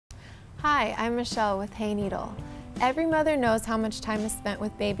Hi, I'm Michelle with Hayneedle. Every mother knows how much time is spent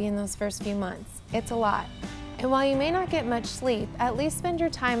with baby in those first few months. It's a lot. And while you may not get much sleep, at least spend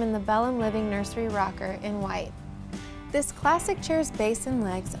your time in the Belham Living Nursery rocker in white. This classic chair's base and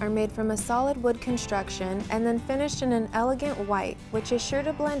legs are made from a solid wood construction and then finished in an elegant white, which is sure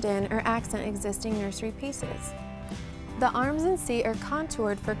to blend in or accent existing nursery pieces. The arms and seat are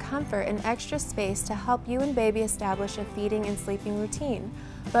contoured for comfort and extra space to help you and baby establish a feeding and sleeping routine.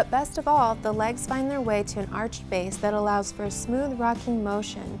 But best of all, the legs find their way to an arched base that allows for a smooth rocking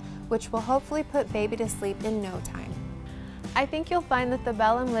motion, which will hopefully put baby to sleep in no time. I think you'll find that the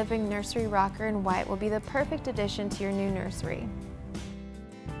Belham Living Nursery rocker in white will be the perfect addition to your new nursery.